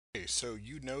so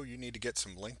you know you need to get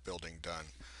some link building done.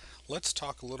 Let's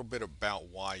talk a little bit about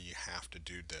why you have to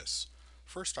do this.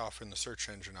 First off, in the search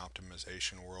engine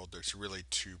optimization world, there's really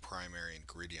two primary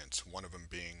ingredients. One of them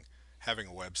being having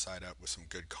a website up with some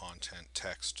good content,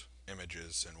 text,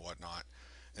 images, and whatnot.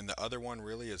 And the other one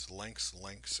really is links,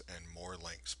 links, and more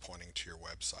links pointing to your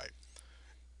website.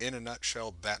 In a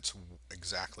nutshell, that's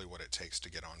exactly what it takes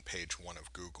to get on page one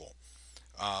of Google.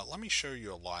 Let me show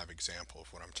you a live example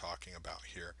of what I'm talking about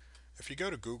here. If you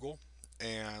go to Google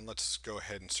and let's go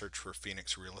ahead and search for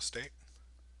Phoenix real estate,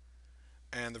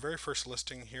 and the very first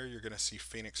listing here, you're going to see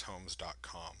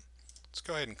phoenixhomes.com. Let's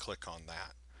go ahead and click on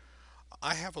that.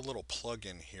 I have a little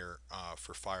plugin here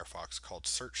for Firefox called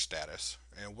Search Status,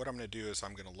 and what I'm going to do is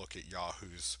I'm going to look at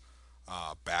Yahoo's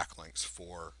backlinks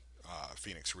for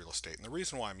Phoenix real estate. And the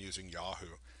reason why I'm using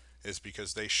Yahoo is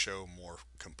because they show more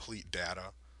complete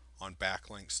data on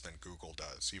backlinks than Google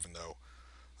does. Even though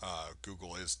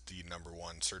Google is the number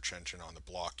one search engine on the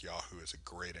block, Yahoo is a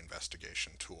great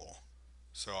investigation tool.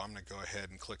 So I'm going to go ahead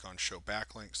and click on Show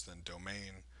Backlinks, then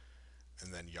Domain,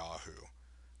 and then Yahoo.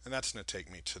 And that's going to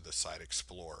take me to the Site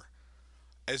Explorer.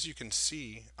 As you can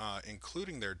see,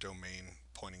 including their domain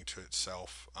pointing to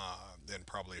itself, and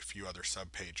probably a few other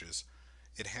subpages,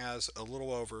 it has a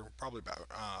little over, probably about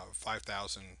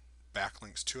 5,000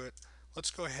 backlinks to it.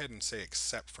 Let's go ahead and say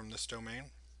accept from this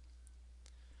domain,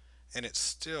 and it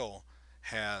still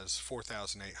has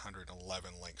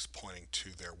 4,811 links pointing to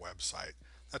their website.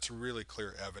 That's really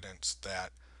clear evidence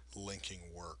that linking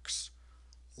works.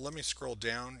 Let me scroll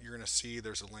down. You're going to see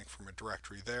there's a link from a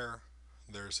directory there.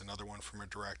 There's another one from a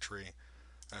directory.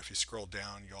 If you scroll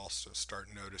down, you also start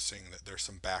noticing that there's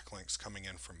some backlinks coming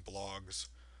in from blogs,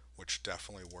 which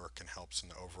definitely work and helps in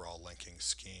the overall linking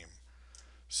scheme.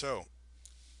 So,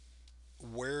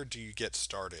 where do you get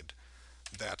started?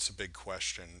 That's a big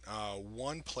question.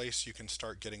 One place you can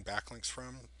start getting backlinks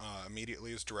from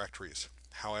immediately is directories.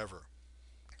 However,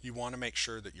 you want to make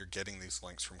sure that you're getting these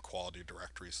links from quality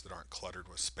directories that aren't cluttered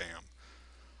with spam.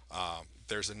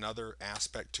 There's another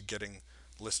aspect to getting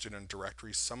listed in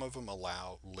directories. Some of them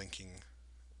allow linking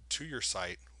to your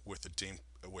site with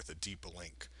a deep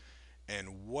link.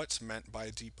 And what's meant by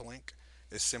a deep link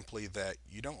is simply that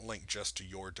you don't link just to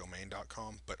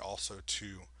yourdomain.com, but also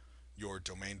to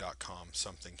yourdomain.com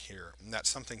something here. And that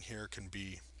something here can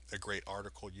be a great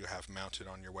article you have mounted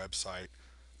on your website,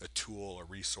 a tool, a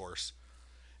resource.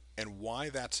 And why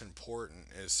that's important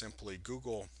is simply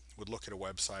Google would look at a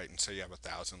website and say you have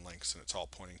 1,000 links and it's all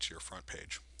pointing to your front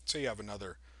page. Say you have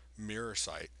another mirror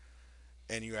site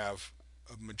and you have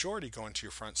a majority going to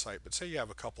your front site, but say you have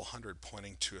a couple hundred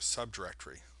pointing to a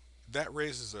subdirectory. That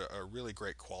raises a really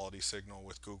great quality signal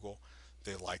with Google.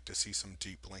 They like to see some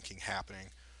deep linking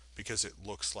happening because it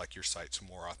looks like your site's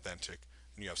more authentic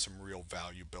and you have some real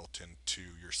value built into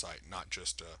your site, not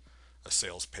just a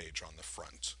sales page on the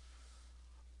front.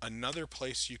 Another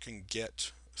place you can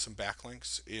get some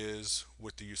backlinks is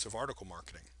with the use of article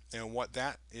marketing. And what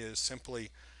that is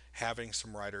simply having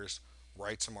some writers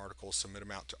write some articles, submit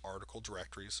them out to article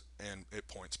directories, and it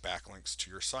points backlinks to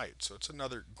your site. So it's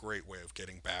another great way of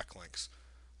getting backlinks.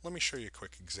 Let me show you a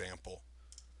quick example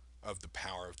of the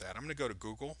power of that. I'm going to go to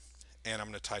Google and I'm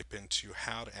going to type into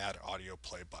how to add audio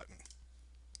play button.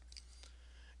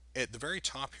 At the very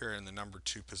top here in the number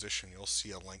 2 position, you'll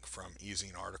see a link from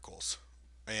Easing Articles.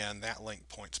 And that link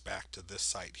points back to this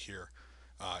site here,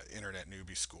 Internet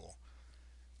Newbie School.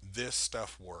 This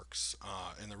stuff works.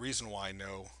 And the reason why I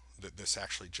know that this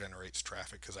actually generates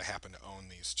traffic because I happen to own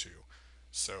these two.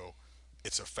 So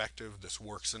it's effective. This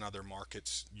works in other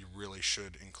markets. You really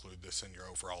should include this in your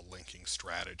overall linking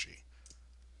strategy.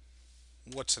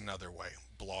 What's another way?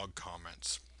 Blog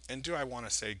comments. And do I want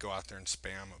to say go out there and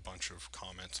spam a bunch of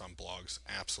comments on blogs?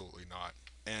 Absolutely not.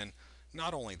 And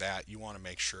not only that, you want to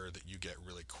make sure that you get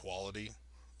really quality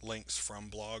links from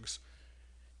blogs.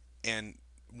 And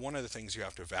one of the things you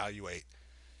have to evaluate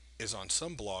is on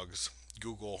some blogs,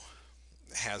 Google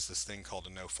has this thing called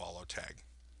a no follow tag.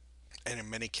 And in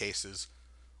many cases,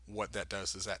 what that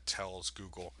does is that tells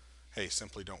Google, hey,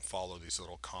 simply don't follow these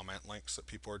little comment links that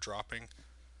people are dropping.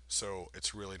 So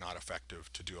it's really not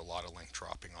effective to do a lot of link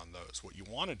dropping on those. What you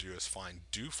want to do is find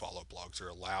do follow blogs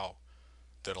or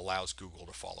that allows Google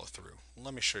to follow through.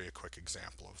 Let me show you a quick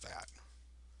example of that.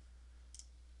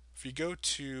 If you go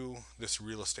to this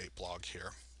real estate blog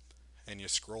here and you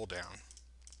scroll down,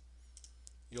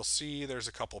 you'll see there's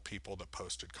a couple people that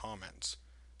posted comments.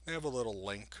 They have a little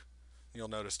link. You'll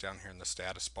notice down here in the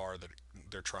status bar that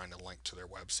they're trying to link to their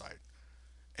website.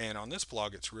 And on this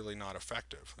blog, it's really not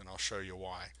effective, and I'll show you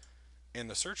why. In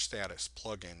the search status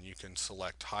plugin, you can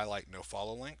select highlight no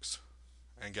follow links,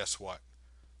 and guess what?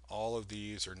 all of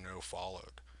these are no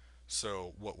followed.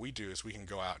 So what we do is we can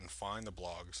go out and find the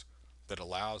blogs that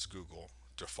allows Google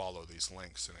to follow these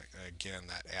links, and again,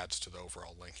 that adds to the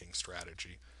overall linking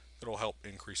strategy that'll help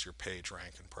increase your page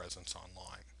rank and presence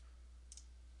online.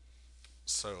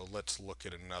 So let's look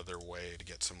at another way to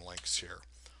get some links here.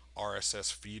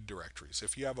 RSS feed directories.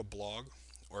 If you have a blog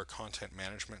or a content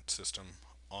management system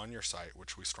on your site,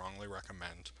 which we strongly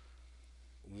recommend,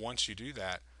 once you do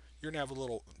that, you're going to have a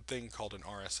little thing called an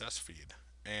RSS feed.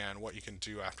 And what you can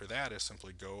do after that is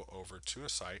simply go over to a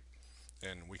site,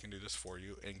 and we can do this for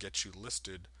you, and get you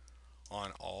listed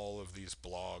on all of these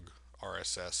blog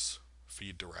RSS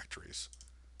feed directories.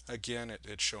 Again,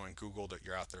 it's showing Google that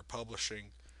you're out there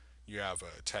publishing. You have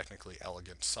a technically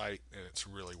elegant site, and it's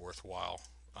really worthwhile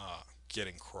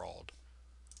getting crawled.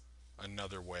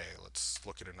 Another way, let's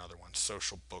look at another one,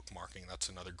 social bookmarking. That's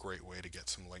another great way to get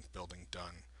some link building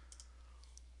done.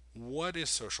 What is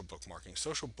social bookmarking?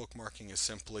 Social bookmarking is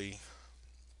simply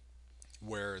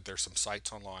where there's some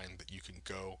sites online that you can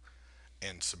go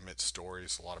and submit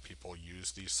stories. A lot of people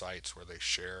use these sites where they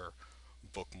share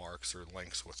bookmarks or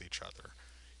links with each other.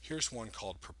 Here's one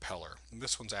called Propeller.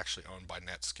 This one's actually owned by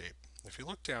Netscape. If you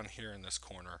look down here in this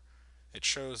corner, it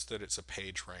shows that it's a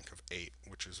page rank of 8,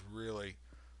 which is really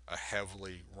a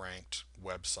heavily ranked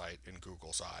website in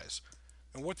Google's eyes.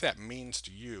 And what that means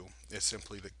to you is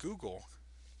simply that Google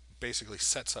basically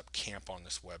sets up camp on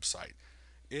this website.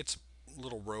 Its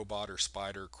little robot or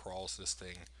spider crawls this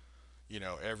thing,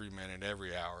 every minute,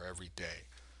 every hour, every day.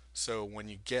 So when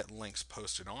you get links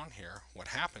posted on here, what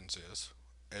happens is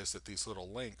that these little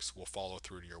links will follow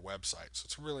through to your website. So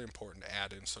it's really important to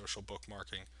add in social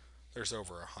bookmarking. There's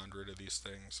over 100 of these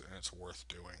things, and it's worth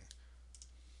doing.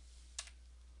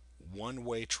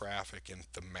 One-way traffic and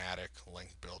thematic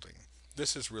link building.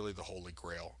 This is really the holy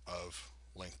grail of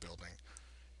link building.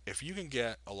 If you can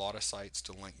get a lot of sites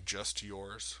to link just to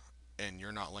yours and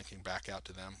you're not linking back out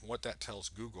to them, what that tells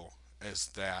Google is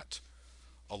that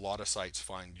a lot of sites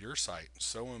find your site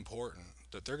so important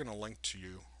that they're going to link to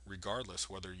you regardless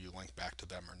whether you link back to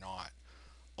them or not.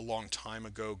 A long time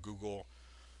ago, Google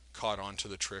caught on to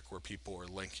the trick where people were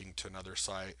linking to another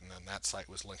site and then that site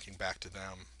was linking back to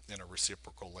them in a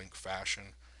reciprocal link fashion,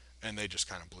 and they just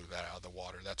kind of blew that out of the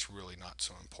water. That's really not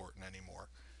so important anymore.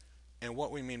 And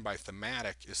what we mean by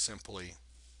thematic is simply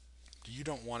you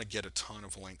don't want to get a ton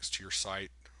of links to your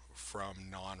site from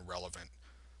non-relevant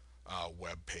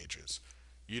web pages.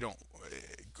 You don't.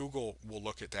 Google will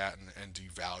look at that and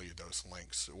devalue those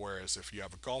links. Whereas if you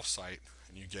have a golf site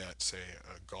and you get, say,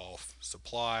 a golf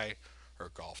supply or a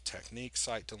golf technique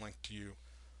site to link to you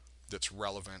that's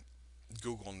relevant,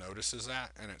 Google notices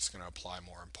that and it's going to apply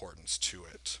more importance to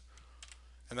it.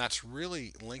 And that's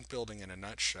really link building in a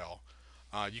nutshell.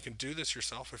 You can do this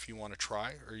yourself if you want to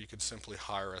try, or you can simply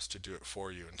hire us to do it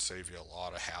for you and save you a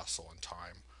lot of hassle and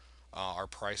time. Our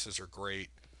prices are great.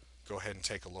 Go ahead and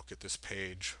take a look at this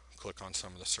page, click on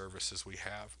some of the services we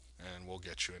have, and we'll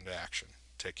get you into action.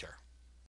 Take care.